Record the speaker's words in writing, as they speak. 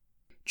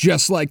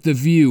Just like The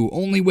View,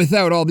 only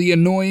without all the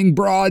annoying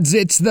broads,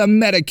 it's the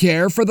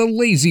Medicare for the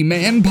Lazy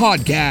Man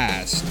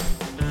podcast.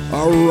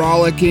 A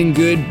rollicking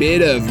good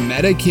bit of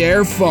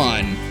Medicare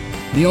fun.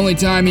 The only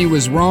time he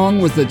was wrong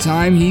was the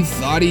time he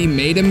thought he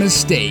made a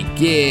mistake.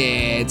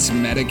 It's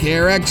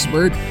Medicare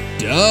expert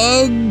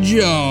Doug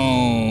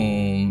Jones.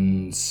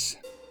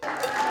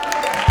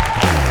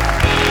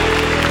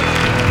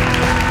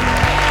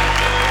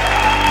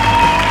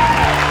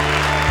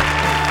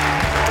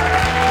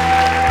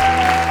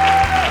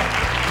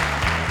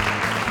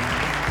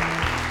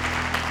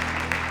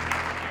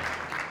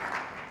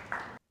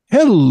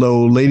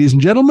 Hello, ladies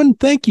and gentlemen.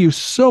 Thank you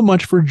so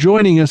much for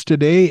joining us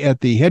today at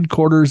the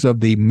headquarters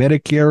of the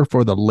Medicare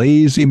for the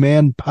Lazy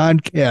Man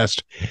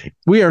podcast.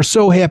 We are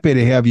so happy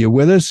to have you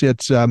with us.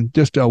 It's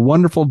just a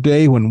wonderful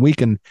day when we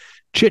can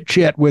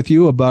chit-chat with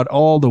you about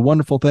all the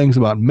wonderful things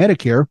about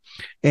Medicare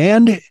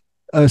and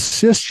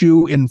assist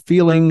you in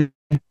feeling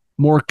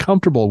more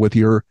comfortable with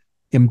your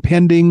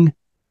impending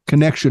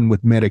connection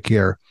with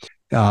Medicare.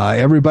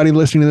 Everybody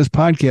listening to this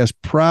podcast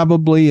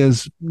probably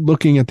is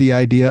looking at the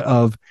idea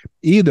of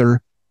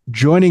either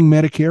joining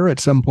Medicare at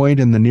some point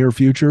in the near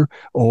future,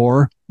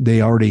 or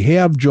they already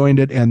have joined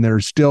it and they're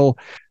still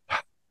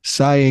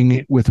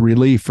sighing with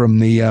relief from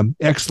the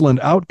excellent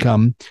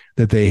outcome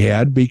that they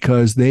had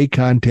because they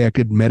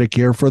contacted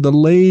Medicare for the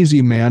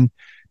Lazy Man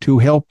to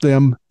help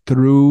them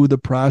through the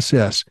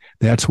process.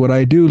 That's what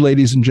I do,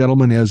 ladies and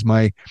gentlemen. As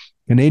my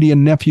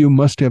Canadian nephew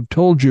must have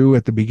told you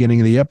at the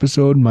beginning of the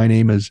episode, my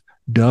name is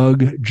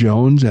Doug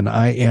Jones, and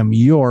I am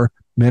your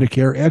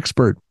Medicare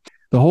expert.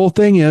 The whole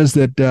thing is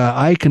that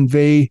I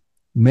convey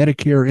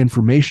Medicare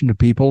information to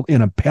people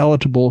in a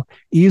palatable,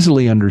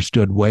 easily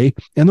understood way.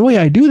 And the way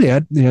I do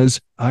that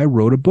is I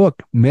wrote a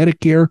book,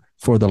 Medicare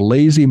for the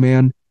Lazy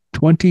Man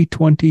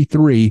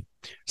 2023,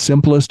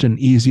 Simplest and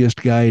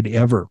Easiest Guide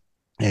Ever.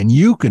 And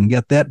you can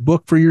get that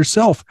book for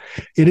yourself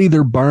at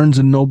either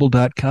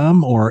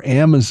barnesandnoble.com or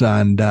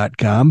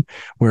amazon.com,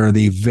 where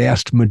the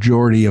vast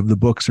majority of the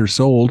books are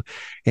sold.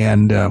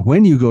 And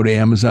when you go to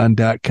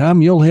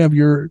amazon.com, you'll have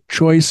your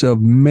choice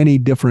of many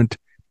different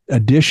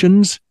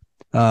editions.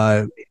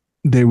 There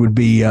would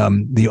be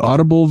the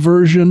Audible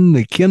version,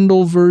 the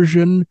Kindle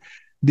version,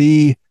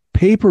 the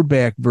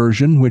paperback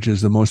version, which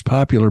is the most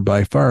popular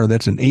by far.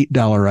 That's an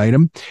 $8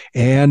 item.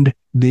 And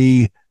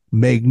the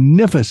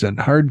magnificent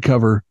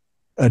hardcover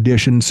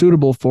edition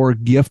suitable for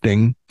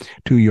gifting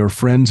to your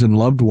friends and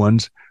loved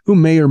ones who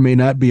may or may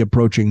not be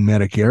approaching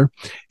Medicare.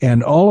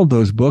 And all of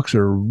those books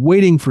are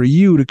waiting for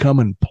you to come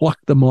and pluck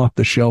them off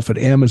the shelf at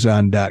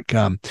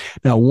Amazon.com.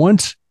 Now,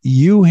 once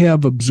you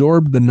have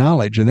absorbed the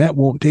knowledge, and that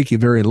won't take you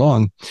very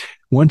long,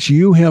 once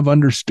you have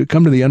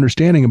come to the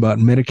understanding about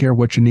Medicare,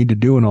 what you need to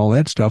do and all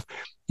that stuff,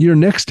 your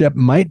next step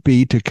might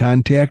be to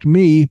contact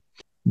me.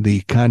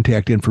 The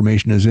contact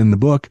information is in the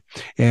book,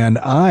 and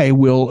I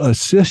will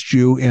assist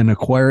you in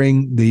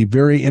acquiring the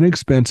very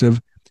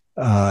inexpensive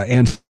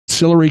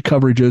ancillary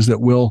coverages that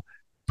will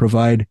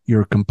provide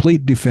your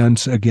complete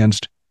defense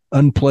against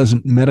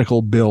unpleasant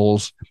medical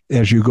bills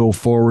as you go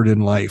forward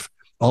in life.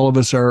 All of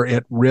us are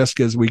at risk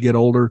as we get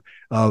older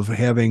of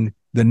having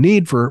the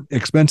need for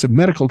expensive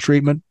medical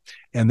treatment,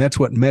 and that's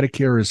what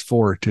Medicare is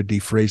for, to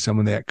defray some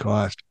of that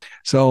cost.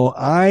 So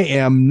I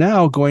am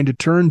now going to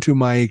turn to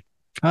my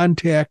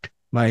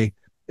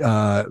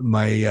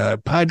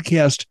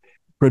podcast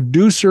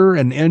producer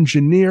and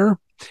engineer,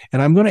 and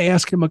I'm going to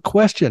ask him a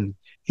question.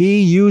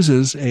 He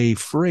uses a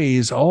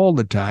phrase all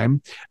the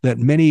time that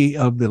many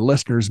of the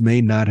listeners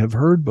may not have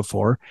heard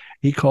before.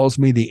 He calls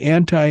me the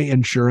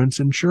anti-insurance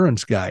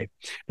insurance guy.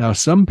 Now,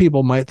 some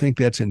people might think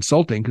that's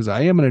insulting because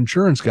I am an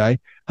insurance guy.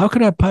 How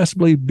could I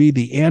possibly be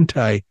the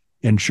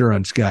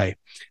anti-insurance guy?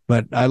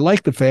 But I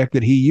like the fact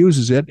that he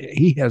uses it.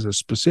 He has a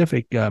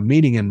specific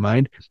meaning in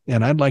mind,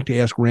 and I'd like to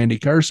ask Randy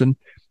Carson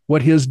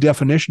what his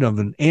definition of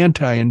an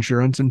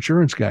anti-insurance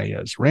insurance guy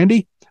is.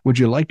 Randy, would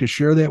you like to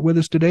share that with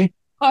us today?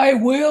 I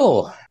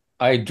will.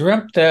 I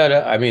dreamt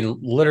that,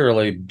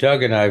 literally,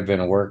 Doug and I have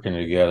been working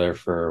together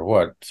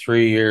for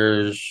 3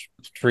 years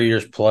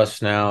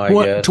plus now, I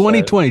guess.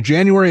 2020,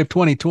 January of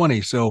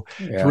 2020. So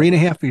yeah.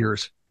 3.5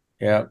 years.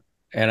 Yeah.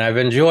 And I've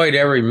enjoyed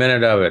every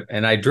minute of it.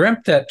 And I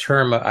dreamt that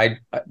term,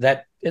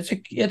 it's a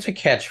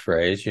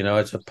catchphrase,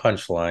 it's a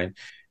punchline.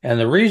 And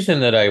the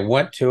reason that I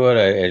went to it,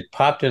 it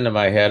popped into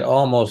my head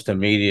almost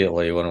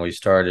immediately when we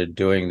started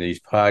doing these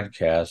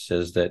podcasts,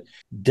 is that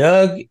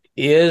Doug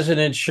is an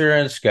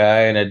insurance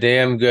guy and a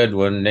damn good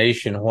one,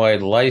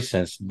 nationwide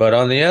licensed. But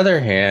on the other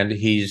hand,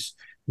 he's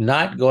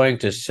not going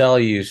to sell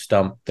you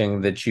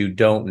something that you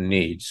don't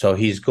need. So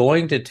he's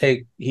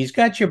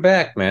got your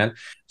back, man.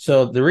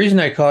 So the reason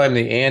I call him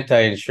the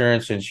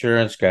anti-insurance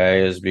insurance guy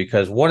is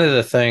because one of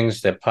the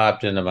things that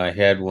popped into my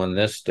head when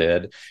this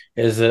did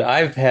is that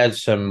I've had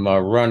some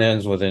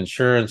run-ins with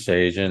insurance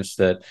agents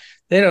that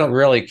they don't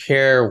really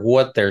care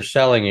what they're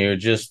selling you,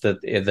 just that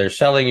they're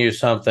selling you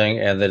something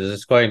and that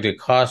it's going to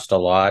cost a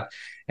lot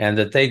and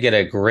that they get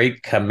a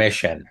great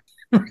commission.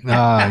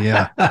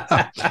 Yeah.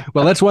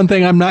 Well, that's one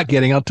thing I'm not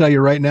getting. I'll tell you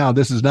right now,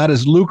 this is not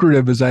as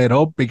lucrative as I had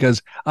hoped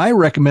because I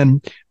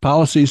recommend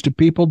policies to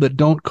people that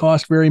don't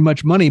cost very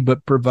much money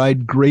but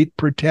provide great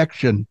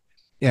protection.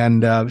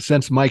 And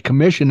since my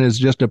commission is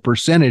just a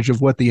percentage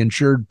of what the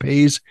insured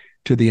pays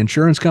to the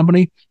insurance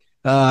company,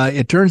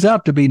 it turns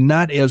out to be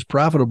not as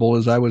profitable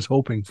as I was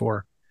hoping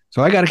for.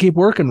 So I got to keep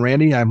working,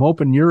 Randy. I'm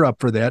hoping you're up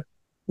for that.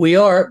 We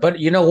are, but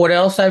you know what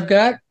else I've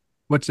got?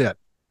 What's that?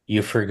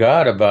 You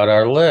forgot about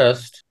our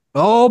list.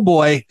 Oh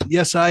boy.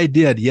 Yes, I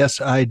did. Yes,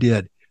 I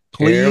did.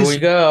 Here we Please,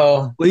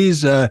 go.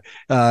 please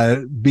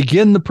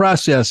begin the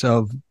process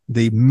of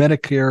the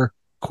Medicare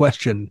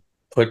question.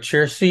 Put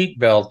your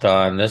seatbelt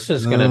on. This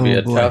is going to be Oh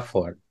a boy. tough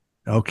one.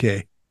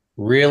 Okay.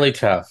 Really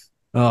tough.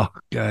 Oh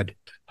God.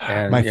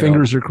 And, My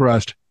fingers are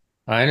crossed.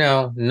 I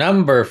know.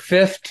 Number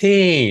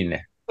 15.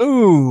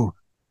 Ooh.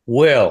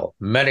 Will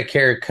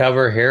Medicare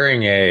cover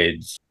hearing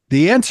aids?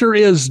 The answer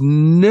is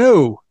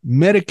no.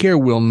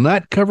 Medicare will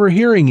not cover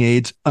hearing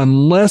aids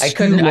unless I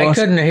couldn't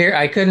hear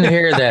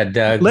that,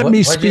 Doug. Let me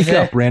What'd you speak say?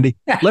 up, Randy.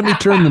 Let me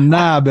turn the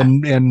knob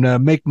and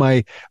make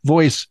my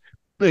voice,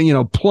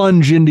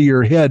 plunge into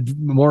your head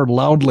more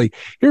loudly.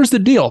 Here's the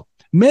deal.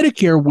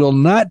 Medicare will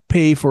not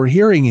pay for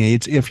hearing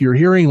aids if your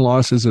hearing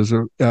loss is as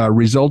a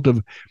result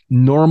of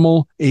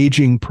normal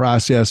aging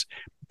process.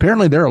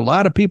 Apparently, there are a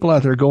lot of people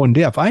out there going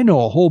deaf. I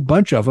know a whole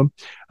bunch of them,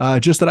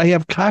 just that I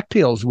have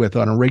cocktails with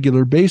on a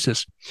regular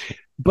basis.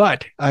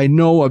 But I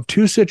know of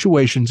two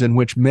situations in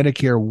which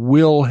Medicare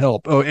will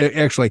help. Oh,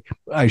 actually,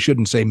 I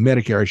shouldn't say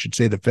Medicare. I should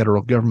say the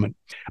federal government.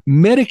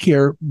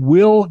 Medicare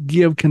will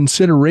give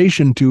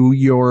consideration to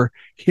your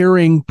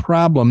hearing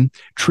problem,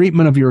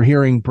 treatment of your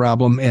hearing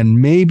problem,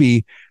 and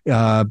maybe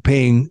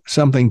paying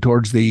something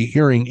towards the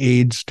hearing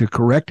aids to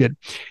correct it.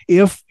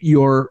 If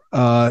your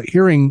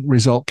hearing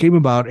result came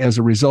about as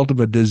a result of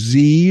a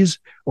disease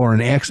or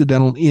an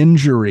accidental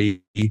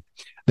injury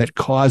that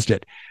caused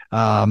it.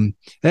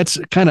 That's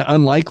kind of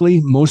unlikely.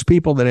 Most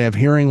people that have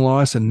hearing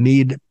loss and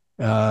need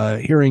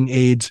hearing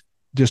aids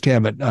just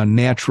have a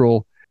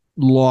natural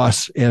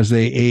loss as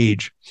they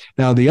age.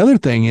 Now, the other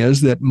thing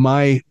is that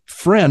my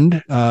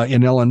friend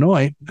in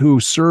Illinois who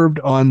served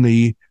on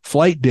the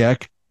flight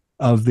deck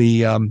of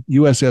the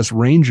USS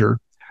Ranger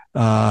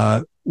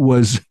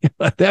was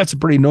that's a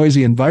pretty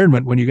noisy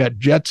environment when you got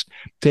jets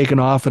taking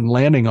off and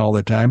landing all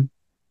the time.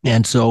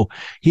 And so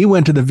he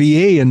went to the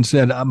VA and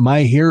said,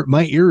 my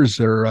ears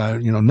are,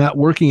 not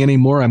working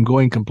anymore. I'm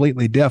going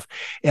completely deaf.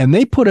 And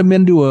they put him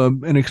into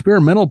an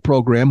experimental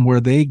program where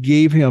they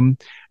gave him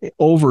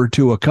over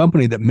to a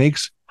company that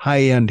makes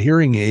high-end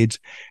hearing aids.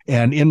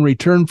 And in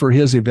return for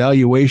his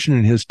evaluation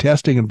and his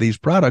testing of these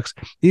products,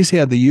 he's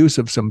had the use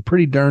of some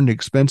pretty darned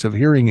expensive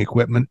hearing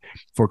equipment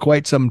for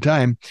quite some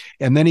time.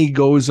 And then he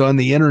goes on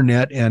the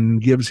internet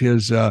and gives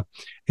his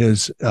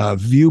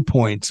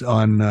viewpoints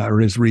on, or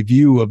his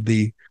review of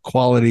the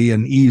quality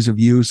and ease of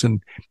use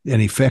and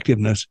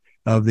effectiveness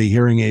of the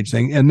hearing aids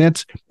thing. And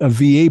that's a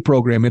VA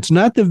program. It's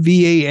not the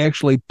VA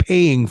actually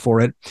paying for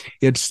it.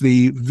 It's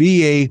the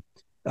VA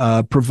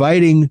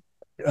providing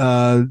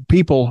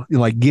people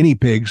like guinea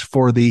pigs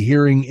for the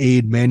hearing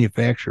aid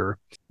manufacturer.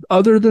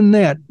 Other than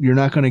that, you're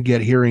not going to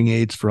get hearing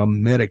aids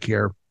from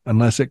Medicare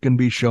unless it can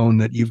be shown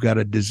that you've got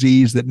a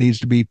disease that needs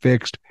to be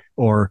fixed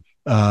or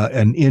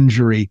an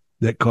injury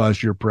that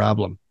caused your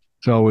problem.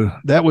 So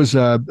that was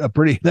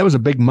that was a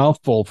big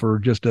mouthful for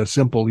just a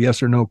simple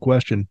yes or no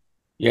question.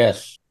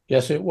 Yes.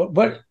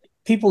 But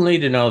people need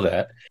to know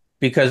that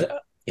because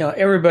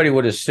everybody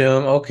would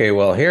assume, okay,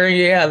 well, hearing,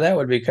 that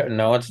would be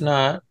no, it's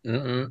not.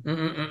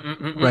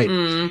 Right.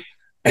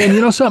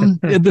 And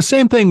something, the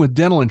same thing with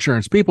dental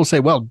insurance. People say,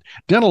 well,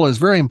 dental is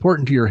very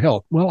important to your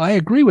health. Well, I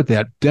agree with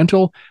that.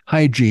 Dental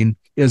hygiene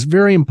is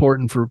very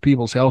important for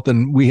people's health.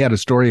 And we had a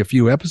story a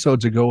few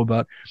episodes ago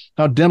about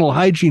how dental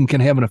hygiene can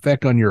have an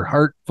effect on your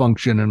heart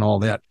function and all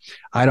that.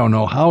 I don't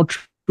know how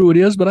true it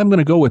is, but I'm going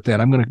to go with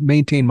that. I'm going to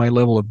maintain my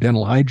level of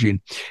dental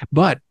hygiene.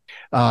 But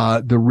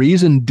the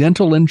reason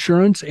dental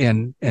insurance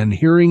and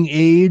hearing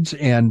aids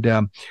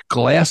and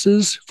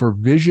glasses for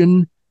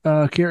vision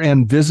care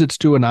and visits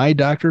to an eye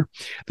doctor,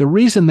 the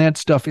reason that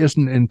stuff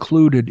isn't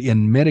included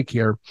in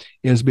Medicare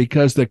is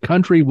because the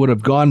country would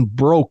have gone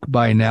broke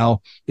by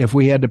now if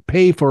we had to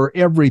pay for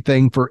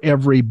everything for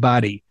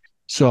everybody.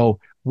 So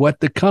what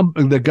the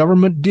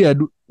government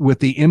did with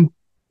the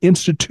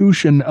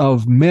institution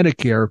of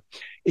Medicare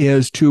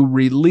is to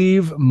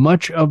relieve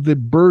much of the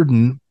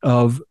burden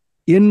of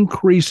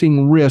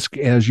increasing risk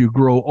as you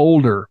grow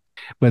older,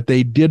 but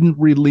they didn't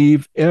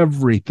relieve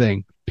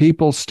everything.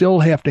 People still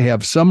have to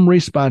have some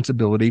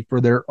responsibility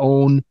for their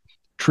own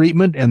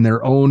treatment and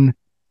their own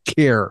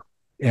care.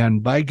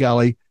 And by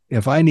golly,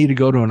 if I need to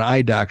go to an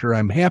eye doctor,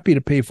 I'm happy to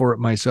pay for it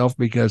myself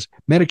because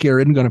Medicare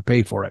isn't going to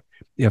pay for it.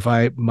 If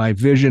my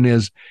vision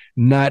is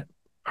not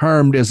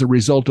harmed as a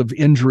result of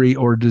injury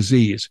or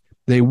disease,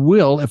 they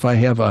will if I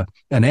have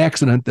an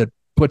accident that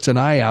puts an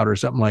eye out or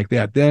something like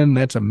that, then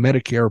that's a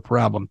Medicare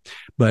problem.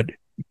 But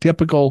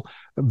typical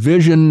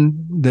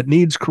vision that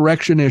needs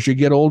correction as you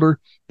get older,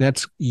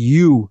 that's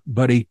you,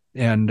 buddy.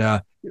 And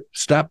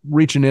stop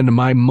reaching into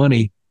my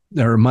money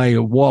or my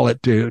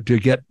wallet to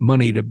get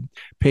money to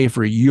pay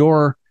for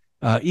your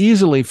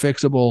easily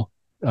fixable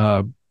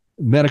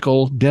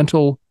medical,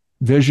 dental,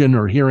 vision,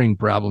 or hearing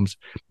problems,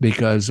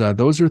 because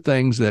those are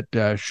things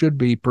that should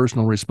be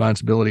personal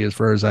responsibility as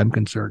far as I'm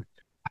concerned.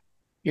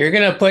 You're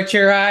going to put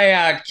your eye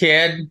out,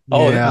 kid.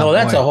 Oh, Yeah, no,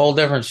 that's boy. a whole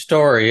different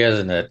story,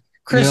 isn't it? I'll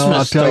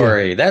Christmas tell you,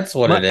 story. That's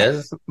what it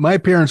is. my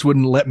parents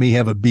wouldn't let me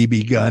have a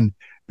BB gun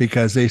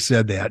because they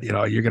said that,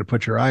 you're going to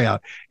put your eye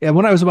out. And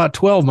when I was about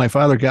 12, my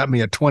father got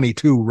me a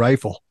 22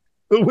 rifle,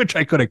 which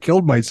I could have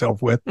killed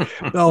myself with,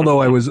 although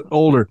I was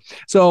older.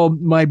 So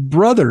my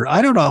brother,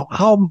 I don't know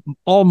how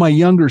all my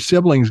younger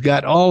siblings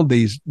got all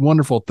these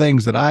wonderful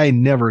things that I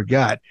never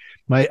got.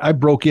 I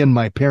broke in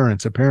my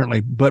parents,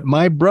 apparently. But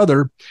my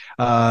brother,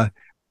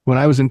 when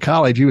I was in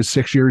college, he was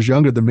 6 years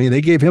younger than me.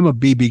 They gave him a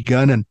BB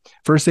gun, and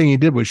first thing he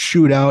did was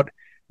shoot out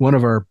one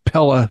of our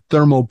Pella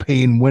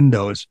thermopane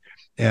windows.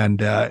 And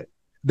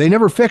they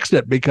never fixed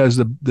it because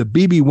the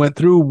BB went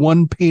through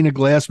one pane of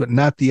glass, but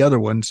not the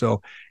other one.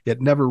 So it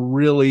never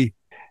really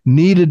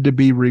needed to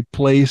be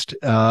replaced.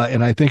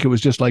 And I think it was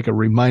just like a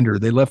reminder.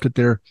 They left it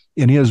there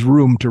in his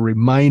room to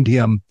remind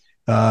him,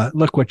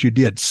 look what you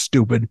did,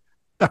 stupid.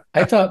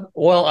 I thought,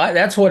 well,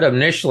 that's what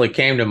initially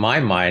came to my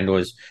mind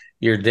was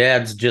your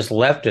dad's just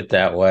left it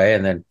that way,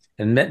 and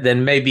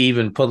then maybe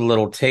even put a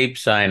little tape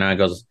sign on. It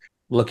goes,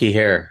 looky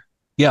here.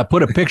 Yeah,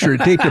 put a picture,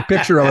 take a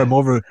picture of him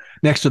over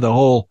next to the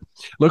hole.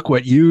 Look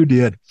what you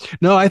did.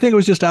 No, I think it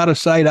was just out of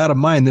sight, out of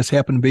mind. This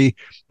happened to be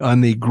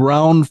on the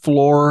ground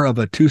floor of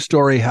a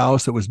 2-story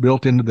house that was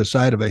built into the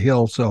side of a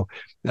hill. So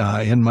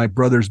in my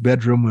brother's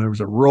bedroom, there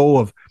was a row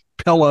of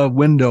Pella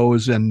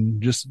windows,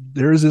 and just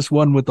there's this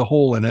one with the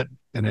hole in it.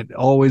 And it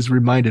always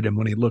reminded him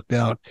when he looked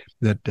out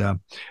that,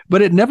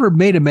 but it never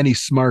made him any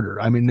smarter.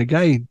 I mean, the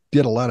guy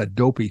did a lot of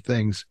dopey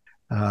things.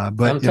 But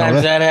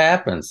sometimes that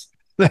happens.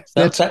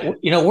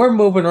 We're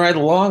moving right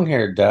along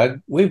here,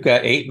 Doug. We've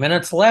got 8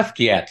 minutes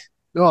left yet.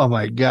 Oh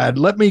my God.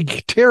 Let me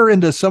tear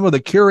into some of the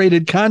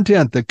curated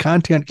content. The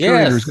content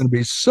curator is going to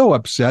be so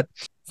upset.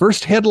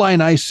 First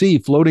headline I see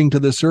floating to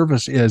the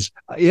surface is,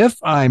 if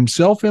I'm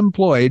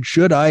self-employed,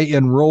 should I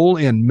enroll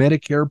in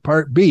Medicare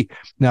Part B?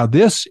 Now,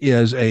 this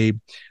is a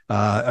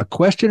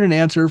question and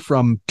answer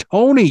from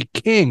Tony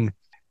King.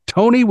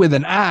 Tony with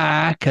an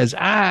I, because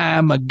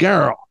I'm a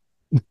girl.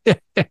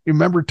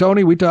 Remember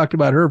Tony? We talked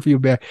about her a few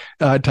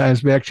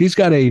times back. She's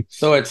got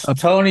So it's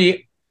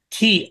Tony,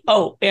 Toni.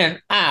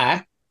 Because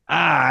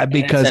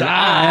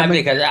I'm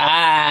a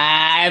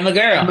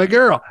girl. I'm a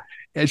girl.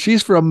 And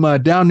she's from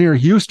down near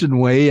Houston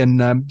way,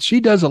 and she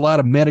does a lot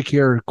of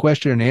Medicare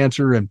question and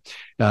answer. And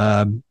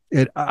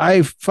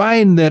I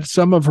find that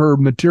some of her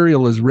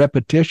material is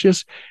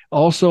repetitious.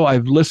 Also,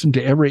 I've listened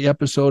to every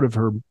episode of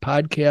her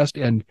podcast,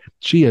 and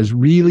she is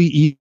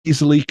really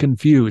easily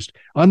confused.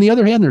 On the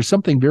other hand, there's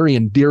something very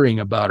endearing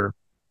about her.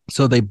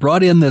 So they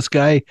brought in this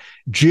guy,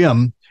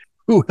 Jim,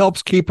 who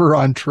helps keep her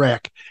on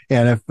track.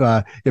 And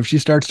if she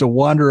starts to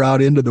wander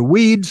out into the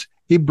weeds,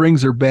 he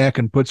brings her back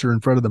and puts her in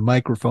front of the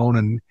microphone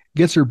and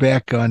gets her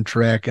back on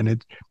track.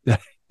 And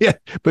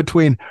it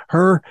between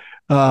her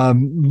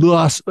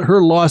loss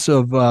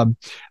of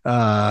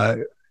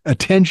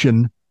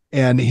attention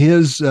and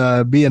his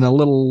being a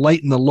little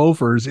light in the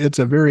loafers, it's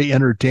a very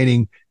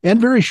entertaining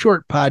and very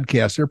short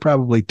podcast. They're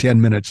probably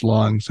 10 minutes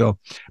long. So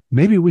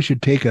maybe we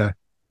should take a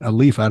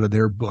leaf out of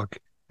their book.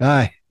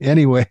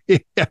 Anyway.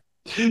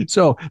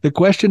 So the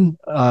question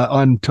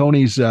on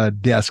Tony's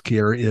desk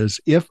here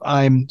is, if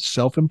I'm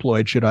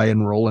self-employed, should I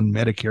enroll in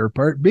Medicare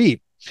Part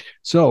B?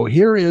 So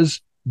here is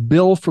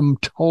Bill from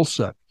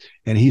Tulsa,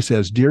 and he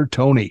says, Dear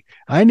Tony,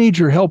 I need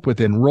your help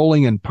with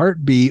enrolling in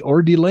Part B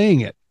or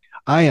delaying it.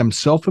 I am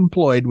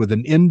self-employed with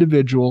an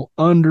individual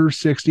under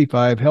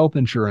 65 health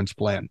insurance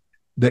plan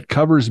that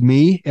covers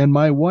me and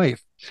my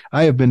wife.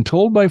 I have been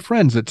told by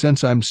friends that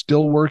since I'm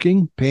still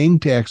working, paying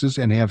taxes,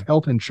 and have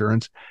health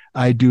insurance,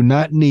 I do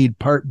not need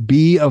Part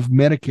B of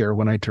Medicare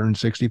when I turn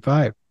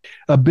 65.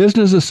 A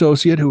business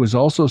associate who is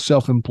also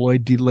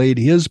self-employed delayed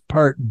his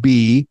Part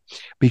B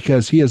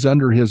because he is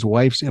under his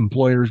wife's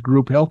employer's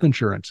group health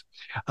insurance.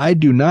 I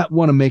do not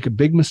want to make a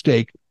big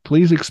mistake.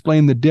 Please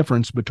explain the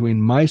difference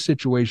between my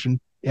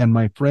situation and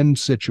my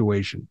friend's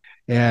situation.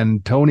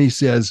 And Tony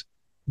says,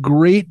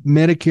 great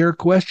Medicare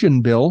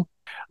question, Bill.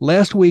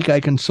 Last week,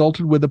 I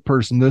consulted with a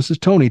person. This is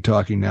Tony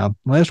talking now.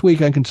 Last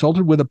week, I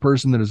consulted with a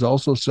person that is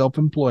also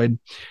self-employed,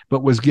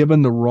 but was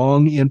given the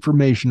wrong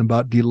information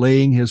about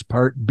delaying his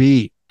Part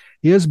B.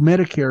 His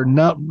Medicare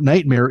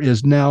nightmare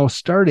is now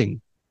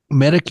starting.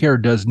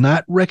 Medicare does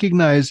not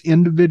recognize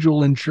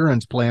individual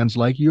insurance plans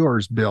like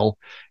yours, Bill,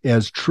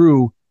 as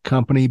true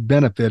company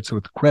benefits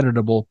with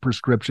creditable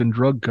prescription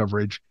drug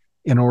coverage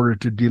in order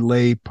to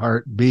delay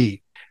Part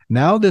B.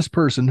 Now this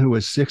person who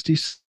is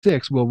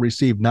 66 will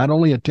receive not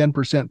only a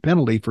 10%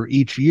 penalty for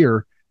each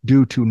year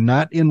due to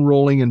not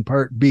enrolling in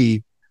Part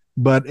B,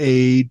 but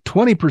a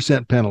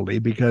 20% penalty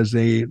because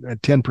they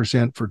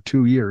 10% for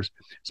 2 years.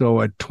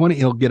 So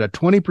he'll get a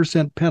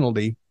 20%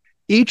 penalty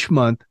each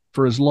month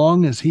for as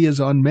long as he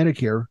is on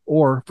Medicare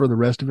or for the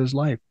rest of his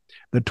life.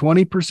 The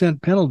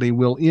 20% penalty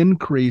will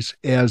increase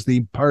as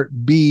the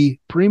Part B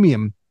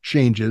premium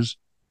changes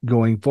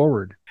going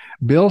forward.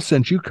 Bill,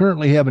 since you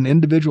currently have an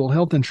individual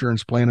health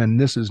insurance plan and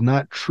this is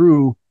not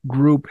true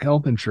group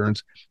health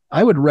insurance,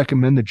 I would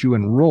recommend that you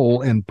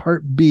enroll in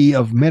Part B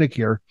of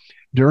Medicare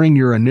during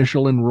your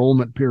initial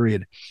enrollment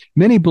period.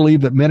 Many believe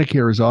that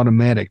Medicare is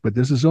automatic, but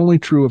this is only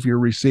true if you're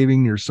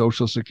receiving your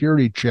Social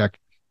Security check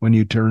when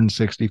you turn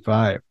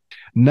 65.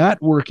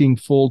 Not working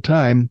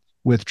full-time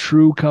with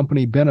true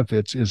company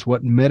benefits is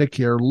what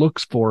Medicare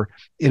looks for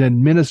in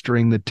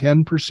administering the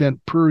 10%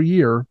 per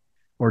year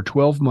or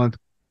 12-month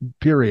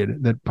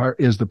period that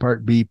is the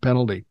Part B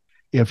penalty.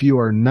 If you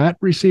are not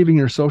receiving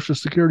your Social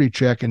Security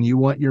check and you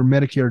want your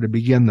Medicare to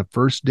begin the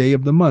first day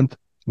of the month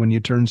when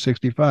you turn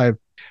 65,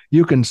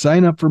 you can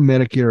sign up for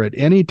Medicare at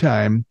any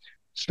time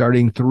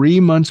starting 3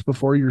 months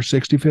before your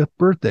 65th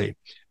birthday.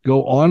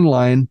 Go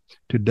online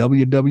to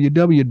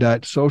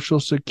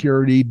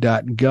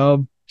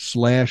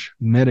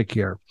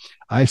www.socialsecurity.gov/Medicare.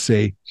 I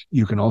say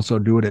you can also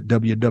do it at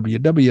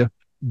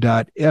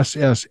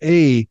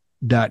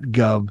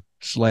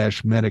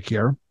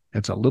www.ssa.gov/Medicare.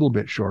 It's a little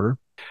bit shorter.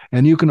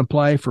 And you can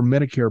apply for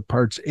Medicare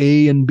Parts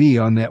A and B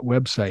on that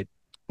website.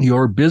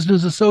 Your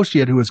business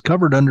associate who is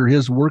covered under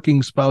his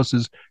working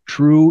spouse's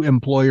true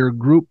employer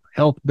group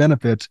health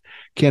benefits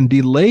can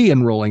delay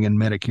enrolling in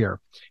Medicare.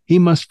 He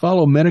must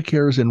follow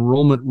Medicare's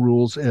enrollment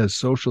rules as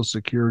Social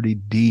Security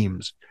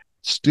deems.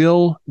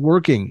 Still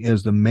working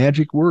is the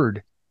magic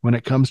word when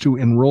it comes to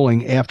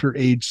enrolling after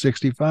age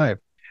 65,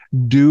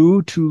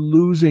 due to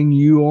losing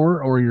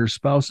your or your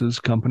spouse's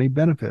company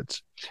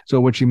benefits. So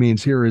what she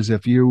means here is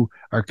if you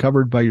are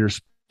covered by your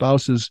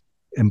spouse's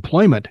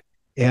employment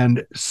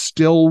and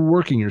still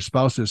working, your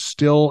spouse is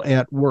still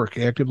at work,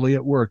 actively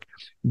at work,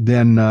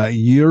 then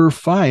you're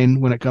fine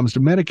when it comes to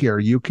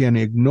Medicare. You can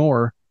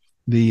ignore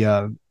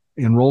the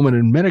enrollment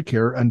in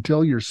Medicare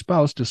until your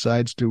spouse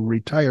decides to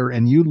retire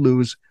and you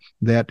lose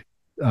that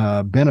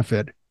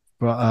benefit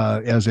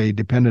as a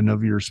dependent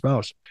of your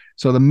spouse.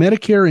 So the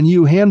Medicare and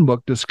You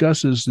Handbook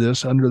discusses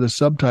this under the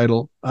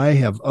subtitle, I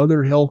have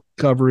other health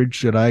coverage,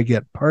 should I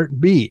get Part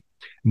B?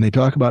 And they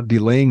talk about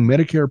delaying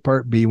Medicare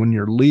Part B when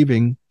you're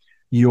leaving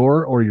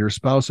your or your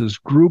spouse's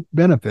group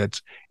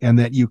benefits, and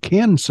that you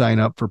can sign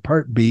up for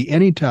Part B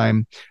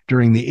anytime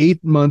during the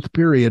 8-month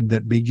period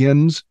that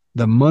begins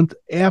the month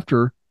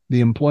after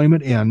the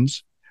employment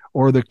ends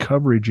or the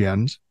coverage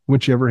ends,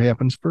 whichever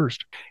happens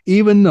first.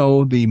 Even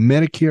though the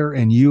Medicare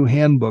and You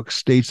Handbook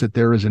states that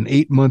there is an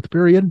 8-month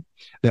period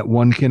that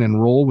one can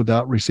enroll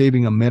without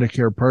receiving a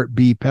Medicare Part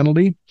B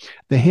penalty,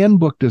 the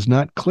handbook does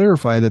not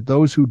clarify that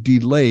those who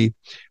delay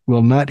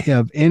will not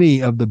have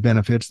any of the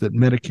benefits that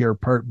Medicare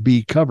Part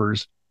B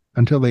covers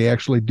until they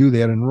actually do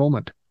that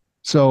enrollment.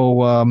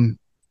 So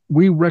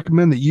we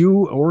recommend that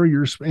you or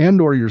your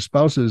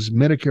spouse's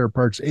Medicare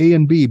Parts A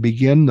and B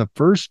begin the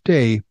first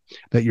day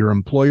that your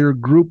employer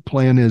group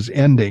plan is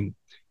ending,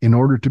 in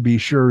order to be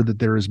sure that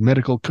there is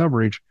medical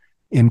coverage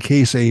in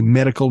case a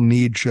medical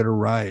need should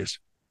arise.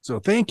 So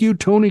thank you,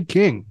 Tony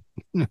King.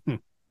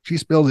 She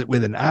spells it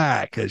with an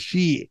I because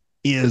she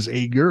is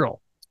a girl.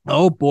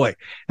 Oh, boy.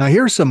 Now,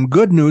 here's some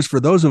good news for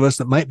those of us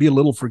that might be a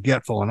little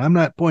forgetful. And I'm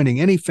not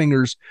pointing any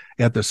fingers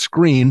at the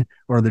screen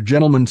or the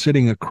gentleman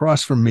sitting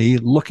across from me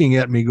looking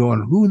at me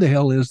going, who the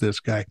hell is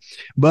this guy?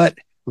 But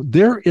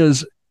there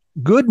is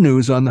good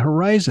news on the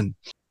horizon.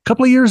 A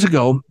couple of years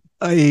ago,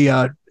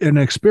 an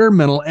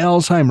experimental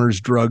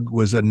Alzheimer's drug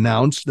was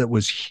announced that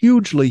was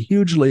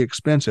hugely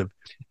expensive.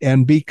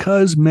 And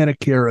because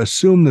Medicare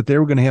assumed that they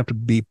were going to have to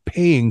be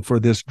paying for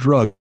this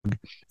drug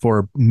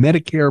for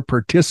Medicare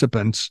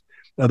participants,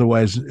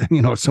 otherwise,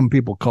 some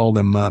people call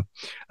them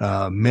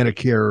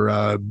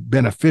Medicare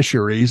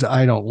beneficiaries.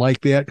 I don't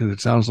like that because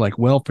it sounds like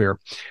welfare.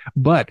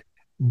 But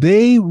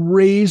they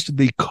raised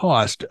the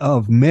cost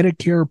of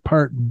Medicare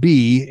Part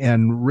B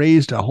and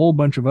raised a whole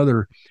bunch of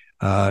other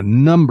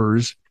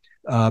numbers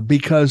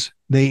because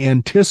they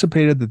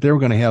anticipated that they were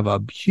going to have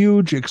a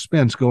huge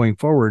expense going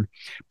forward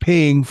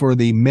paying for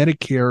the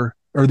Medicare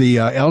or the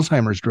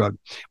Alzheimer's drug.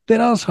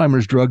 That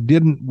Alzheimer's drug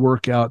didn't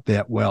work out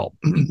that well.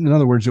 In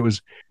other words,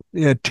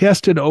 it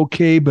tested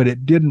okay, but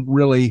it didn't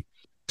really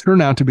turn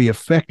out to be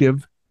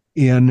effective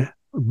in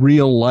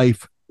real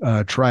life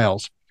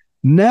trials.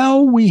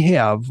 Now we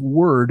have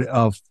word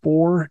of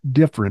 4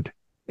 different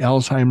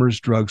Alzheimer's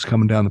drugs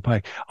coming down the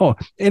pike. Oh,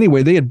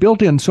 anyway, they had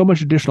built in so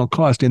much additional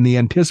cost in the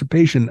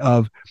anticipation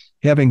of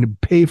having to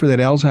pay for that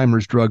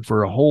Alzheimer's drug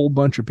for a whole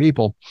bunch of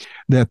people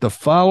that the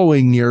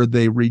following year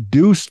they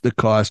reduced the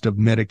cost of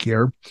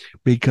Medicare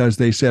because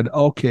they said,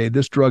 okay,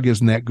 this drug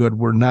isn't that good.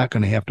 We're not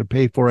going to have to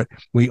pay for it.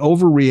 We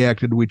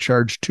overreacted. We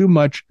charged too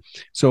much.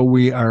 So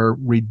we are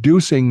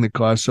reducing the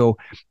cost. So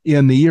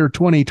in the year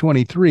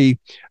 2023,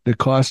 the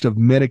cost of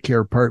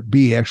Medicare Part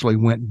B actually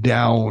went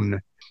down.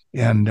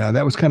 And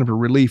that was kind of a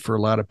relief for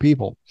a lot of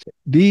people.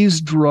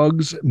 These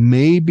drugs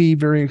may be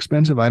very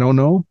expensive. I don't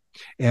know.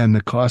 And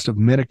the cost of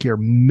Medicare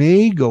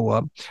may go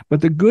up.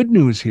 But the good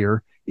news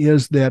here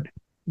is that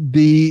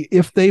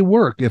if they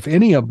work, if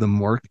any of them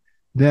work,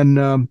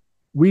 then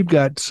we've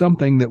got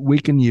something that we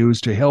can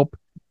use to help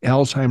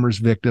Alzheimer's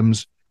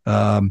victims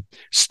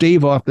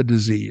stave off the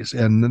disease.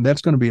 And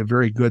that's going to be a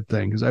very good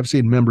thing, because I've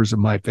seen members of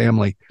my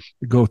family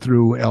go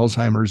through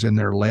Alzheimer's in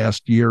their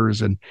last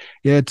years. And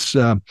it's,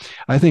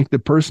 I think the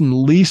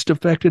person least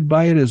affected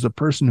by it is the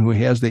person who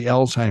has the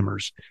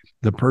Alzheimer's.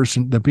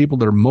 The people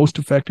that are most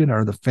affected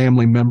are the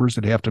family members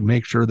that have to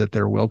make sure that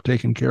they're well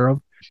taken care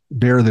of,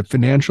 bear the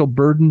financial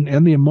burden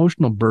and the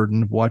emotional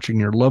burden of watching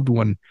your loved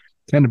one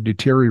kind of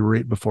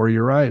deteriorate before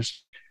your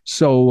eyes.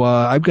 So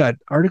I've got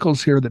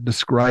articles here that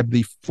describe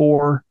the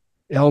 4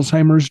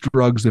 Alzheimer's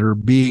drugs that are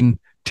being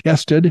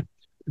tested,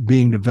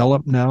 being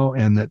developed now,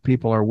 and that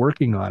people are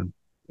working on.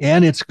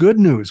 And it's good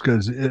news,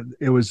 because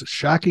it was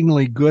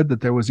shockingly good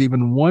that there was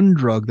even one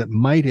drug that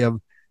might have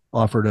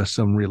offered us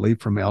some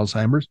relief from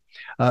Alzheimer's.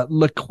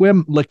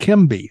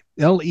 Leqembi,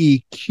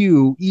 Leqembi,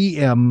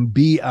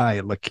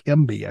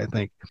 Leqembi, I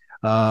think.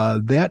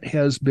 That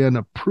has been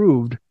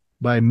approved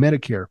by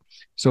Medicare.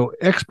 So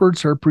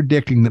experts are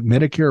predicting that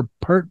Medicare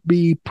Part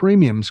B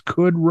premiums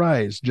could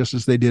rise, just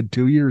as they did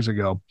 2 years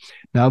ago,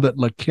 now that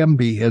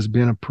Leqembi has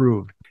been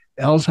approved.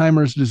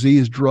 Alzheimer's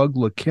disease drug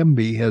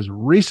Leqembi has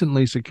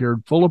recently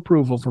secured full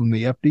approval from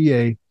the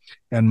FDA,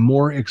 and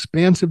more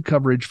expansive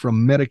coverage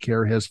from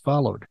Medicare has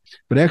followed.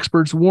 But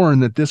experts warn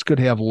that this could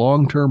have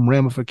long-term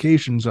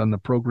ramifications on the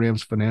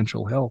program's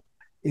financial health.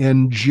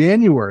 In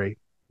January,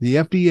 the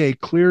FDA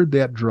cleared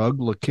that drug,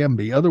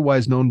 Leqembi,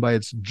 otherwise known by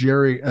its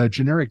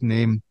generic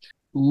name,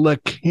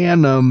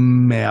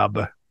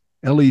 lecanemab,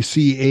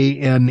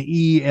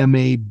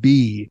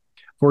 Lecanemab,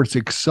 for its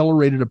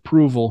accelerated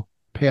approval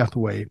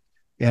pathway.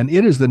 And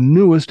it is the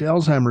newest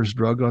Alzheimer's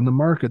drug on the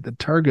market that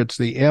targets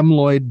the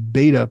amyloid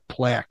beta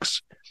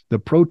plaques, the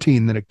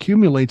protein that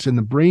accumulates in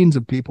the brains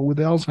of people with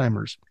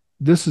Alzheimer's.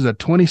 This is a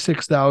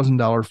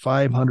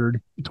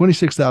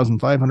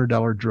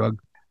 $26,500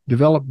 drug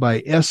developed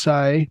by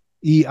EISAI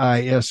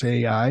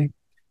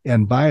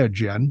and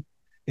Biogen,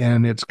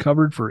 and it's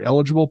covered for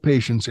eligible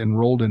patients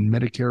enrolled in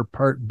Medicare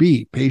Part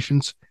B.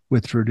 Patients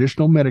with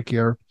traditional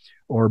Medicare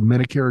or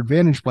Medicare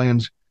Advantage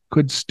plans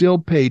could still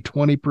pay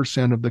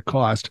 20% of the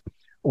cost,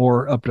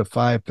 or up to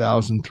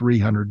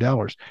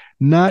 $5,300.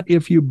 Not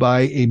if you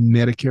buy a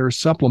Medicare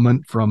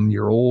supplement from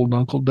your old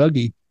Uncle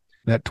Dougie.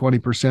 That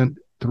 20%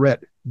 threat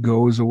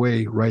goes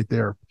away right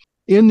there.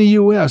 In the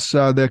U.S.,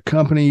 the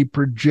company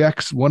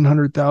projects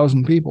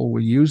 100,000 people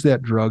will use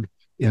that drug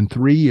in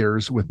 3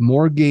 years, with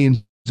more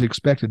gains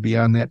expected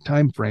beyond that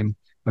time frame,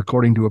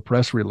 according to a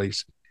press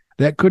release.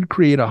 That could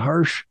create a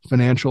harsh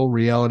financial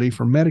reality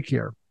for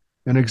Medicare.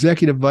 An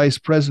executive vice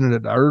president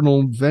at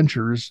Arnold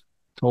Ventures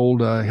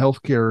told a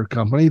healthcare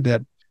company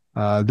that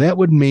that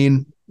would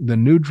mean the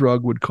new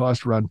drug would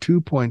cost around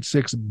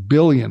 $2.6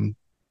 billion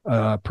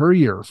per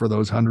year for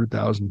those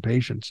 100,000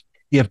 patients.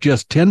 If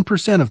just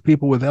 10% of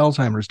people with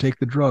Alzheimer's take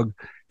the drug,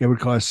 it would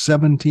cost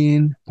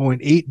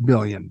 $17.8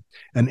 billion.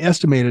 An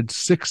estimated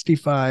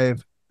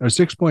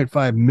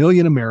 6.5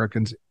 million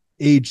Americans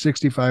age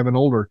 65 and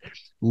older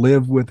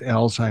live with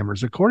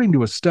Alzheimer's. According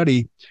to a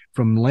study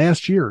from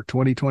last year,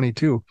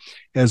 2022,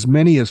 as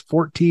many as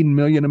 14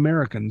 million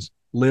Americans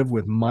live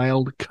with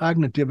mild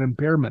cognitive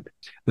impairment,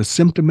 the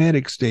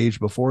symptomatic stage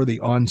before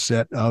the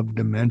onset of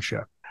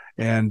dementia.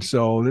 And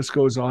so this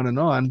goes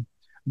on.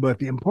 But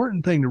the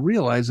important thing to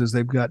realize is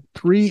they've got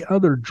 3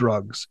 other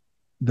drugs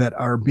that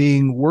are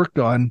being worked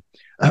on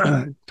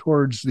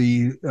towards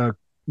the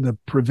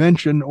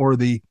prevention or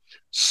the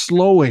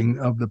slowing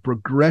of the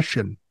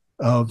progression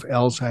of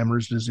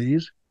Alzheimer's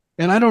disease.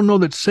 And I don't know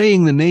that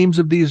saying the names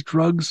of these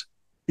drugs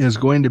is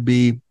going to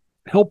be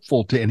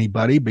helpful to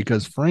anybody,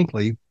 because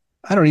frankly,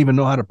 I don't even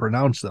know how to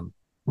pronounce them.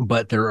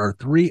 But there are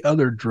 3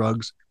 other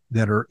drugs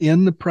that are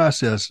in the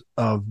process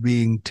of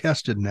being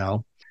tested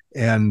now.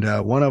 And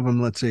one of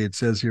them, let's say it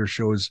says here,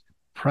 shows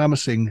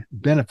promising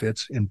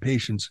benefits in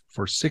patients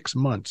for 6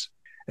 months.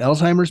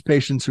 Alzheimer's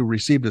patients who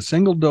received a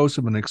single dose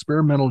of an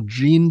experimental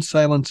gene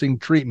silencing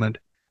treatment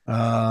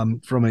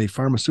from a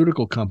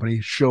pharmaceutical company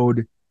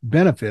showed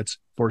benefits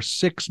for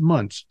 6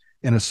 months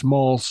in a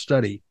small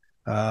study.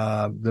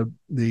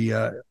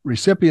 The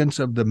recipients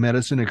of the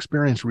medicine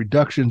experienced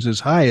reductions as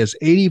high as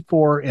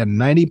 84 and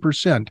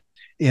 90%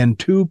 in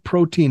 2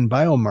 protein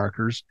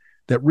biomarkers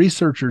that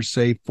researchers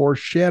say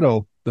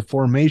foreshadow the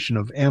formation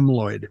of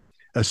amyloid,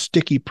 a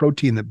sticky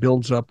protein that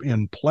builds up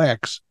in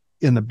plaques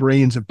in the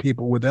brains of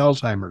people with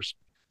Alzheimer's.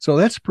 So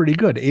that's pretty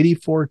good,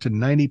 84 to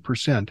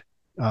 90%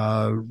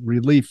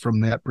 relief from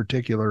that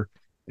particular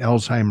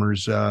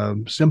Alzheimer's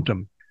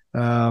symptom.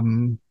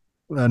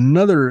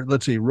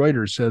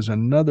 Reuters says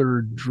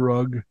another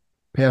drug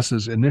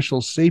passes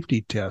initial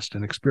safety test.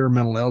 An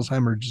experimental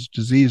Alzheimer's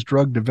disease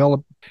drug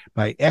developed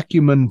by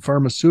Acumen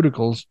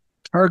Pharmaceuticals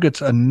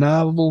targets a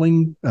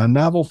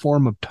novel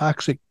form of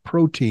toxic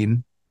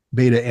protein,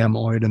 beta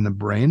amyloid, in the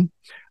brain.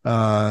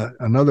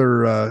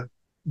 Another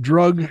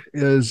drug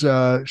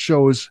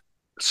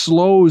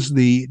slows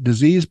the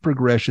disease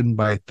progression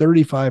by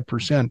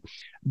 35%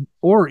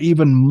 or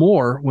even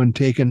more when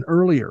taken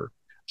earlier.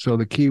 So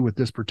the key with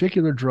this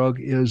particular drug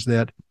is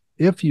that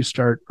if you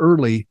start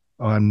early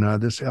on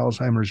this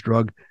Alzheimer's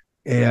drug,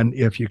 And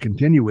if you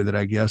continue with it,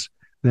 I guess,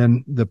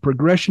 then the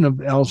progression of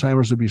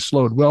Alzheimer's will be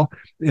slowed. Well,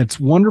 it's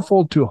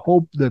wonderful to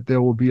hope that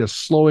there will be a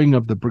slowing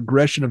of the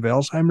progression of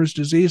Alzheimer's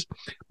disease,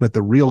 but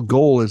the real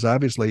goal is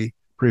obviously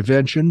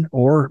prevention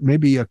or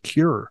maybe a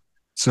cure.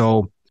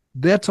 So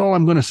that's all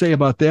I'm going to say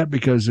about that,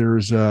 because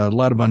there's a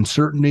lot of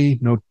uncertainty.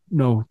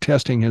 No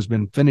testing has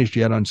been finished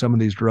yet on some of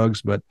these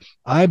drugs, but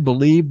I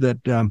believe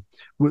that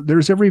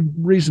there's every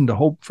reason to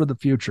hope for the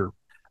future.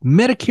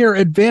 Medicare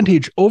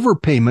Advantage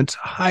overpayments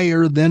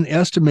higher than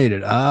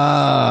estimated.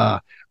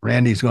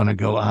 Randy's going to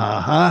go,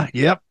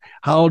 yep.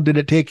 How did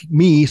it take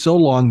me so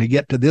long to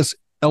get to this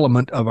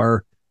element of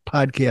our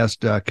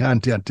podcast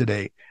content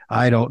today?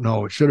 I don't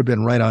know. It should have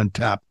been right on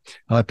top.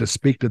 I'll have to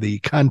speak to the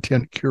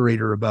content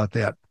curator about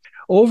that.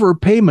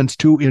 Overpayments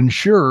to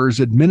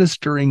insurers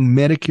administering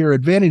Medicare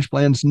Advantage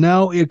plans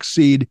now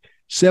exceed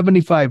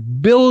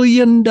 $75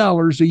 billion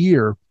a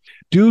year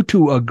due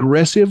to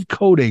aggressive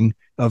coding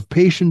of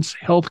patients'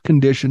 health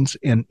conditions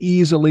and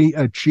easily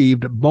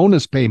achieved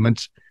bonus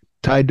payments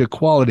tied to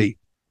quality.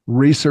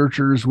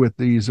 Researchers with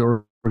these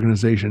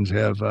organizations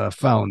have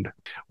found.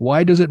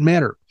 Why does it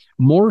matter?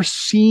 More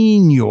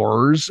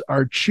seniors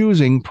are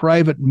choosing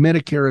private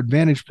Medicare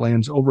Advantage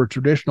plans over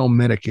traditional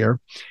Medicare,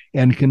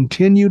 and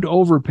continued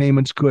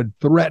overpayments could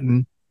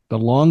threaten the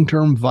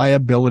long-term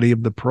viability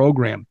of the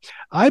program.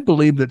 I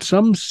believe that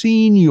some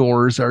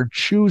seniors are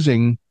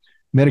choosing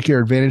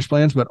Medicare Advantage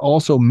plans, but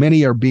also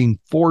many are being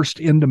forced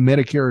into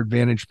Medicare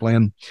Advantage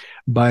plan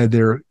by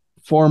their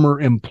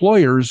former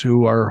employers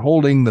who are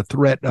holding the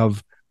threat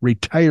of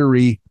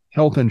retiree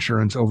health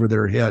insurance over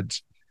their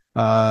heads.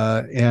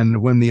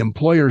 And when the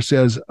employer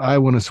says, I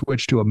want to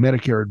switch to a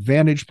Medicare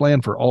Advantage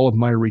plan for all of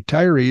my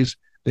retirees,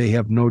 they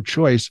have no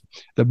choice.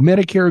 The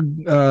Medicare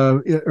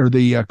or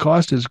the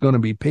cost is going to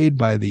be paid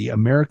by the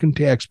American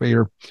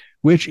taxpayer,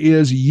 which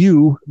is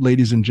you,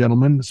 ladies and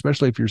gentlemen,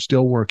 especially if you're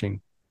still working.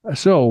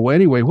 So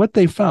anyway, what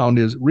they found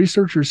is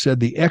researchers said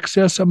the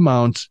excess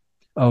amounts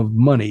of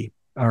money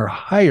are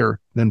higher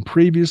than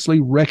previously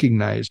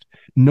recognized,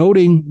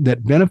 noting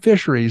that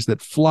beneficiaries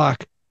that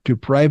flock to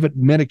private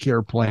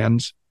Medicare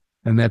plans,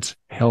 and that's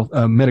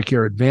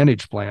Medicare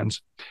Advantage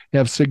plans,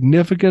 have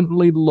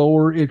significantly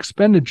lower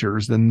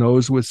expenditures than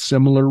those with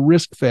similar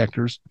risk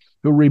factors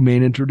who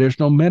remain in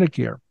traditional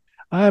Medicare.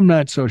 I'm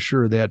not so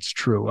sure that's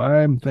true.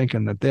 I'm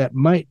thinking that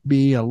might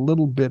be a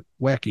little bit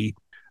wacky.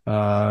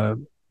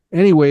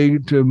 Anyway,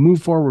 to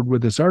move forward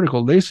with this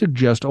article, they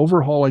suggest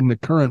overhauling the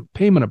current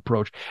payment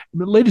approach.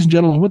 But ladies and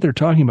gentlemen, what they're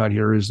talking about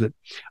here is that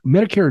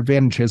Medicare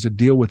Advantage has a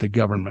deal with the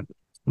government.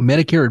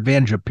 Medicare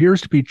Advantage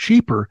appears to be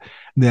cheaper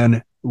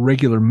than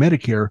regular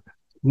Medicare.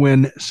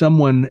 When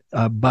someone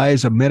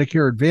buys a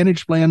Medicare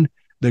Advantage plan,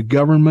 the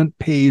government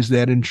pays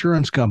that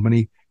insurance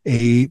company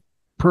a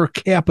per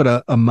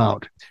capita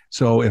amount.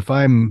 So if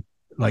I'm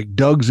like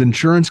Doug's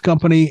insurance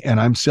company and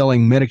I'm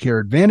selling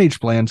Medicare Advantage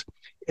plans,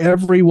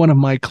 every one of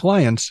my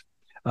clients,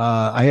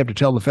 I have to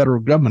tell the federal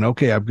government,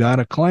 okay, I've got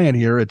a client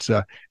here. It's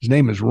his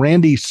name is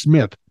Randy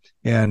Smith.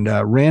 And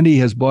Randy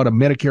has bought a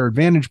Medicare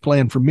Advantage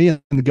plan for me,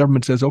 and the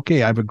government says,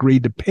 okay, I've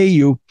agreed to pay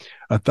you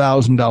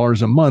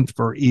 $1,000 a month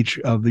for each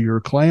of your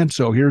clients.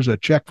 So here's a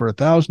check for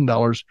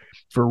 $1,000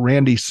 for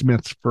Randy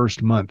Smith's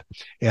first month.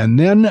 And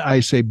then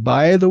I say,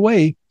 by the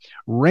way,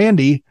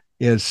 Randy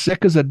is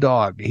sick as a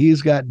dog.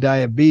 He's got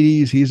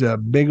diabetes. He's a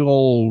big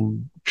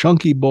old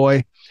chunky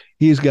boy.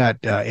 He's got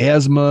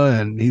asthma,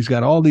 and he's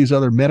got all these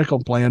other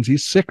medical plans.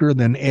 He's sicker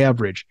than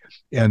average.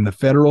 And the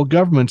federal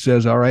government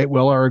says, all right,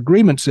 well, our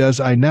agreement says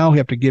I now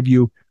have to give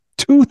you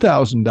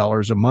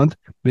 $2,000 a month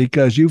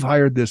because you've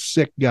hired this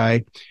sick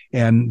guy,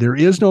 and there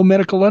is no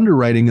medical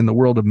underwriting in the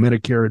world of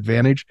Medicare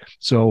Advantage.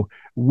 So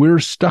we're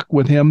stuck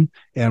with him,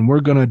 and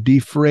we're going to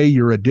defray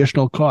your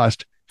additional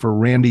cost for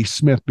Randy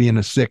Smith being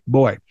a sick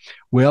boy.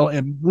 Well,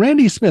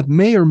 Randy Smith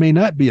may or may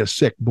not be a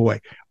sick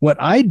boy. What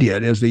I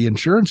did as the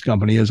insurance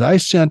company is I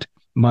sent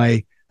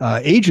my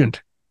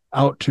agent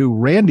out to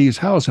Randy's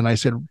house, and I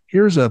said,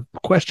 here's a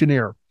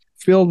questionnaire.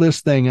 Fill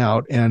this thing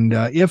out. And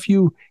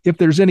if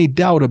there's any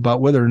doubt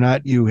about whether or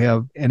not you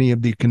have any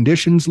of the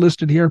conditions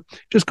listed here,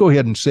 just go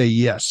ahead and say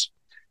yes.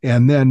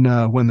 And then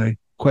when the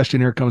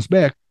questionnaire comes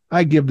back,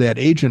 I give that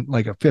agent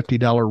like a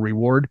 $50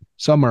 reward.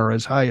 Some are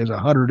as high as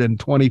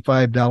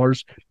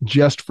 $125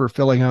 just for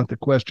filling out the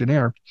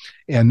questionnaire.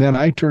 And then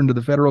I turn to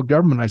the federal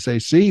government. I say,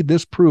 see,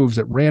 this proves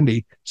that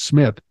Randy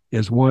Smith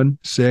is one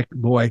sick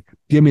boy.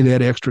 Give me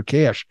that extra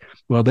cash.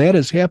 Well, that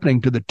is happening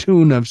to the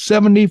tune of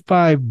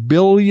 $75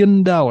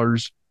 billion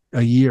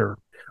a year.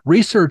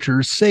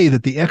 Researchers say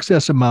that the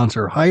excess amounts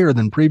are higher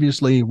than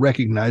previously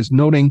recognized,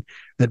 noting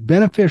that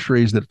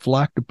beneficiaries that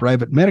flock to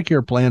private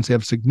Medicare plans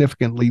have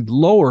significantly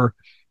lower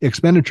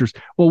expenditures.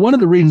 Well, one of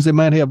the reasons they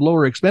might have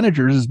lower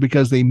expenditures is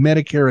because the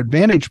Medicare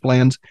Advantage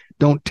plans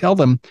don't tell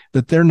them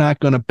that they're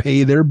not going to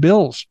pay their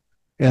bills.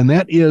 And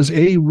that is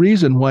a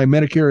reason why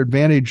Medicare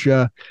Advantage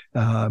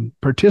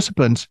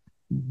participants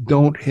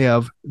don't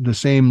have the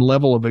same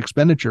level of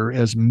expenditure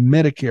as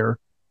Medicare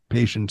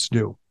patients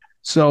do.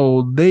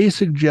 So they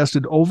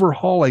suggested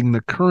overhauling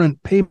the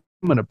current payment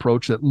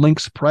approach that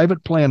links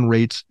private plan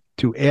rates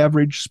to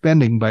average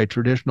spending by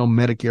traditional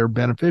Medicare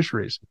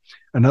beneficiaries.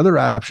 Another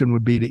option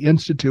would be to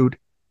institute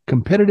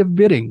competitive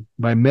bidding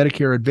by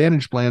Medicare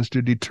Advantage plans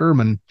to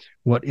determine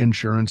what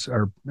insurance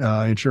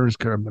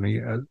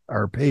company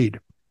are paid.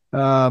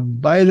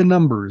 By the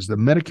numbers, the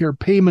Medicare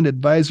Payment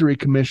Advisory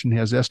Commission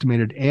has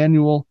estimated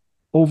annual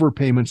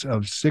overpayments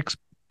of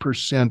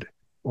 6%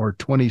 or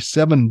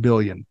 $27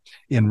 billion.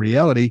 In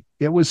reality,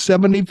 it was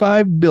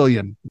 $75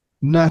 billion,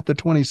 not the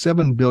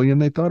 $27 billion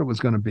they thought it was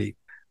going to be.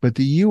 But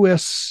the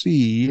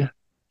USC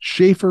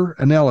Schaefer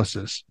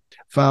analysis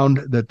found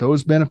that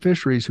those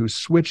beneficiaries who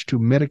switch to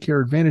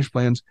Medicare Advantage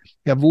plans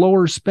have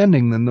lower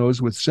spending than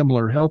those with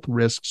similar health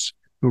risks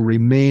who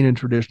remain in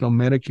traditional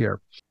Medicare.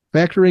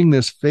 Factoring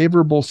this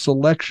favorable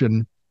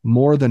selection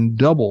more than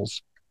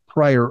doubles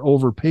prior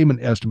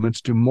overpayment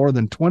estimates to more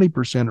than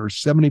 20% or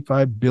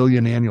 $75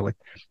 billion annually.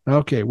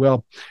 Okay,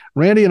 well,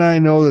 Randy and I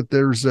know that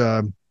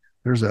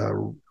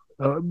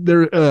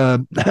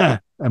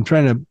I'm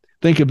trying to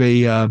think of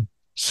a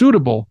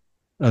suitable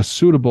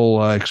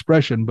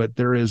expression, but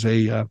there is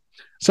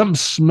something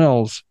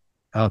smells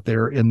out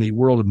there in the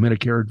world of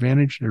Medicare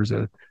Advantage. There's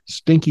a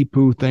stinky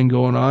poo thing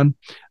going on.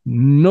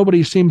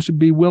 Nobody seems to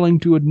be willing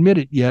to admit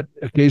it yet.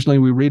 Occasionally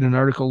we read an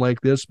article like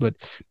this, but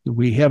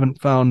we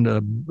haven't found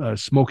a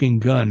smoking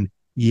gun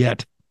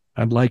yet.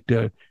 I'd like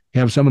to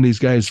have some of these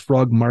guys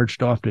frog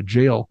marched off to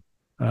jail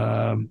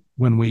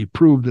when we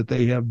prove that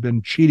they have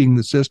been cheating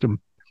the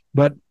system.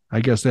 But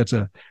I guess that's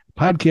a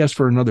podcast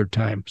for another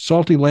time.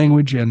 Salty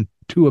language and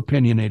too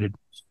opinionated.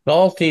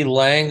 Salty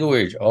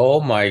language.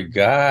 Oh my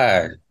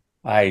God.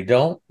 I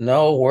don't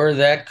know where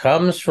that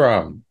comes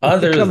from,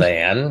 other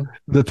than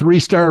the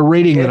 3-star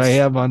rating that I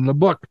have on the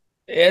book.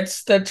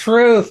 It's the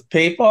truth,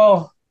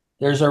 people.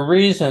 There's a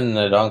reason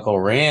that Uncle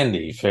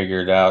Randy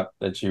figured out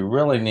that you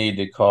really need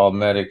to call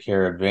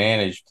Medicare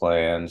Advantage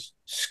plans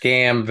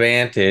Scam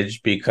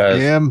Vantage,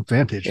 because Scam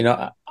Vantage.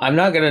 I'm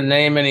not going to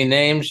name any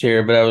names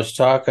here, but I was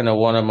talking to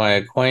one of my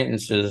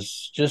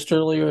acquaintances just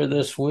earlier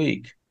this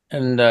week,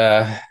 and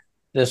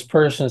this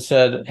person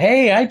said,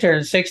 "Hey, I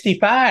turned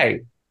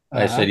 65."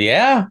 I said,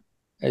 "Yeah?"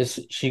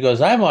 She goes,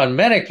 "I'm on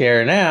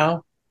Medicare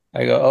now."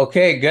 I go,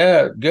 "Okay,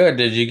 good.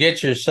 Did you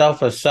get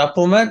yourself a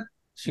supplement?"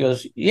 She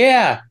goes,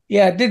 Yeah,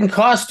 it didn't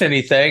cost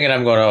anything." And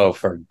I'm going, "Oh,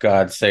 for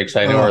God's sakes,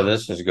 I know where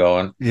this is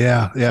going."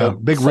 Yeah.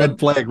 Big red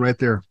flag right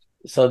there.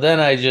 So then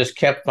I just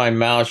kept my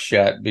mouth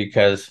shut,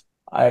 because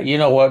you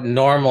know what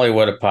normally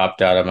would have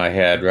popped out of my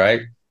head,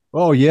 right?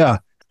 Oh, yeah.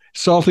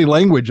 Salty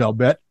language, I'll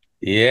bet.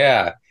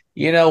 Yeah.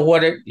 You know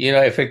what?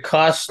 If it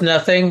costs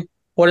nothing,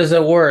 what is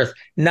it worth?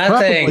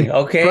 Nothing.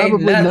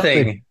 Probably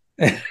nothing.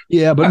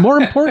 Yeah, but more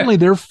importantly,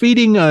 they're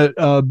feeding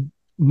a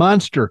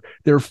monster.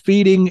 They're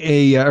feeding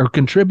or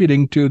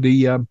contributing to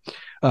the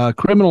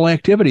criminal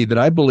activity that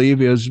I believe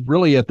is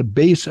really at the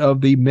base of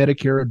the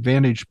Medicare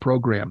Advantage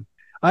program.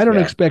 I don't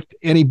expect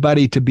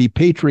anybody to be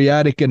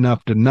patriotic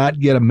enough to not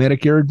get a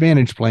Medicare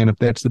Advantage plan if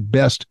that's the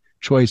best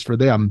choice for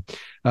them.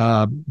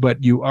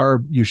 But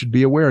you should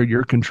be aware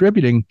you're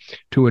contributing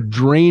to a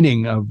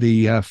draining of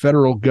the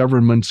federal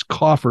government's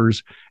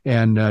coffers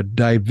and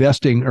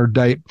divesting or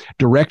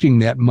directing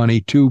that money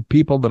to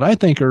people that I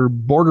think are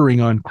bordering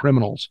on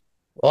criminals.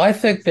 Well, I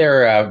think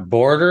they're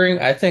bordering.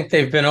 I think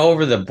they've been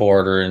over the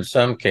border in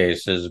some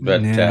cases,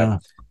 but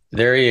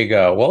there you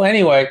go. Well,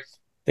 anyway,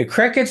 the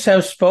crickets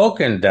have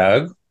spoken,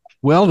 Doug.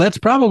 Well, that's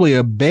probably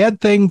a bad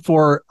thing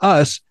for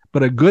us,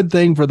 but a good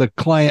thing for the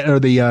client or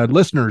the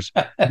listeners.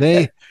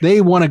 They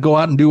want to go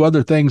out and do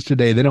other things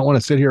today. They don't want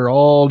to sit here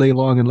all day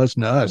long and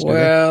listen to us.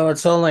 Well,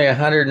 it's only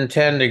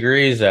 110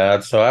 degrees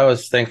out, so I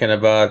was thinking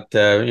about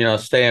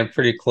staying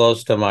pretty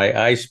close to my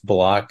ice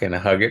block and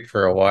hug it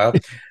for a while.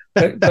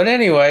 But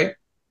anyway,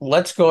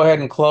 let's go ahead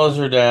and close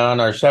her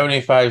down. Our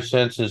 75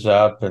 cents is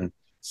up, and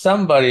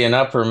somebody in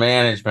upper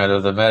management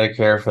of the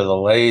Medicare for the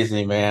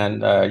Lazy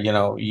Man,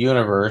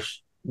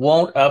 universe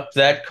won't up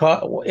that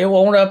cost. It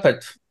won't up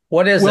it.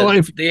 What is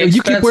it? If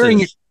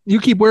you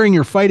keep wearing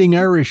your Fighting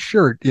Irish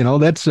shirt,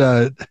 that's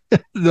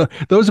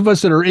those of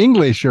us that are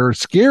English are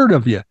scared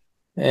of you.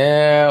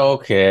 Yeah,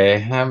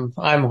 okay. I'm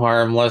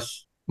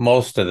harmless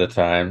most of the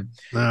time.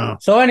 No.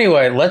 So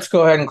anyway, let's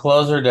go ahead and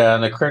close her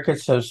down. The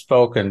crickets have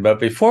spoken. But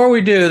before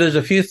we do, there's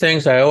a few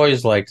things I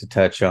always like to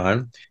touch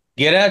on.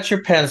 Get out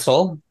your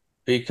pencil,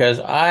 because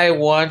I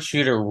want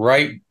you to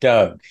write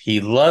Doug.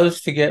 He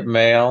loves to get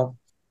mail,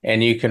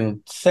 and you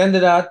can send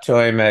it out to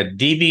him at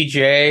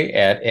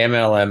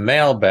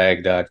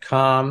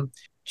dbj@mlmmailbag.com.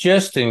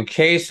 Just in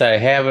case I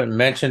haven't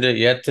mentioned it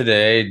yet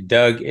today,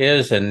 Doug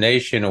is a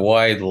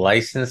nationwide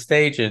licensed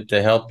agent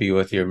to help you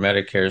with your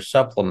Medicare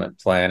supplement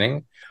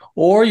planning.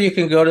 Or you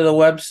can go to the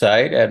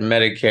website at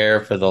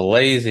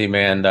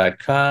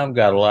medicareforthelazyman.com.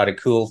 Got a lot of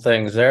cool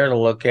things there to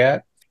look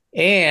at.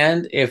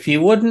 And if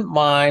you wouldn't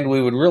mind,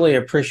 we would really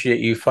appreciate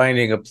you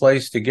finding a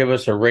place to give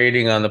us a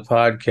rating on the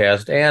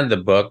podcast and the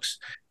books,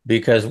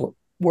 because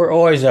we're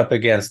always up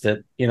against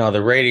it.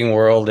 The rating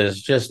world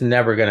is just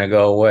never going to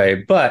go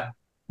away. But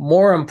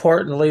more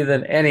importantly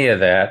than any of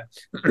that,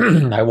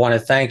 I want to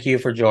thank you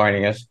for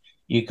joining us.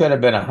 You could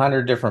have been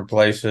 100 different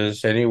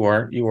places, and you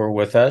weren't. You were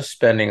with us,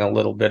 spending a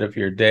little bit of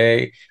your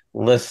day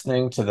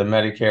listening to the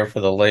Medicare for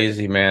the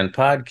Lazy Man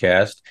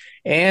podcast.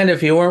 And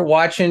if you weren't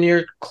watching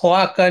your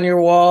clock on your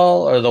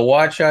wall or the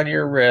watch on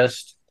your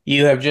wrist,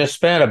 you have just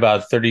spent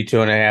about 32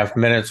 and a half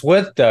minutes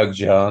with Doug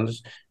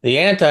Jones, the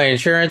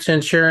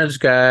insurance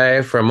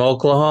guy from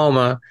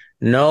Oklahoma.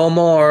 No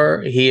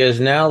more. He is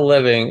now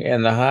living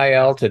in the high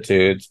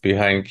altitudes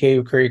behind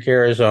Cave Creek,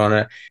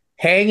 Arizona,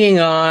 hanging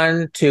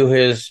on to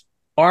his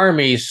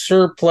Army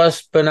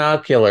surplus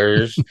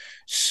binoculars,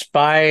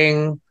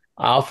 spying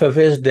off of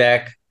his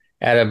deck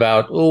at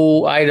about,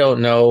 I don't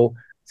know,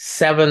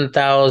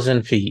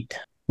 7,000 feet.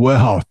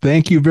 Well,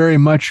 thank you very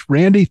much,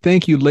 Randy.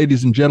 Thank you,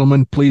 ladies and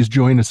gentlemen. Please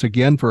join us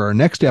again for our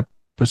next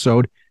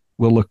episode.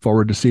 We'll look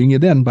forward to seeing you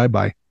then.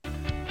 Bye-bye.